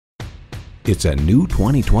It's a new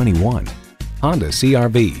 2021 Honda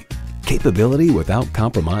CR-V. Capability without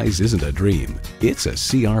compromise isn't a dream, it's a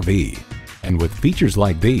CR-V. And with features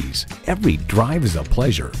like these, every drive is a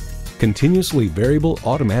pleasure. Continuously variable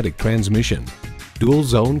automatic transmission, dual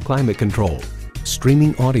zone climate control,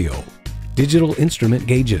 streaming audio, digital instrument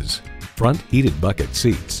gauges, front heated bucket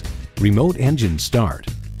seats, remote engine start,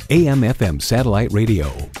 AM/FM satellite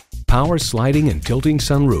radio, power sliding and tilting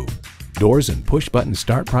sunroof, doors and push-button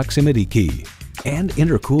start proximity key, and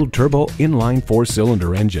intercooled turbo inline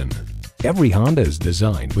 4-cylinder engine. Every Honda is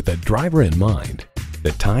designed with the driver in mind.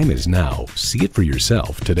 The time is now. See it for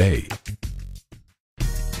yourself today.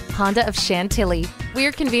 Honda of Chantilly.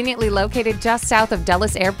 We're conveniently located just south of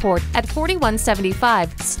Dulles Airport at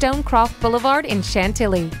 4175 Stonecroft Boulevard in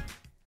Chantilly.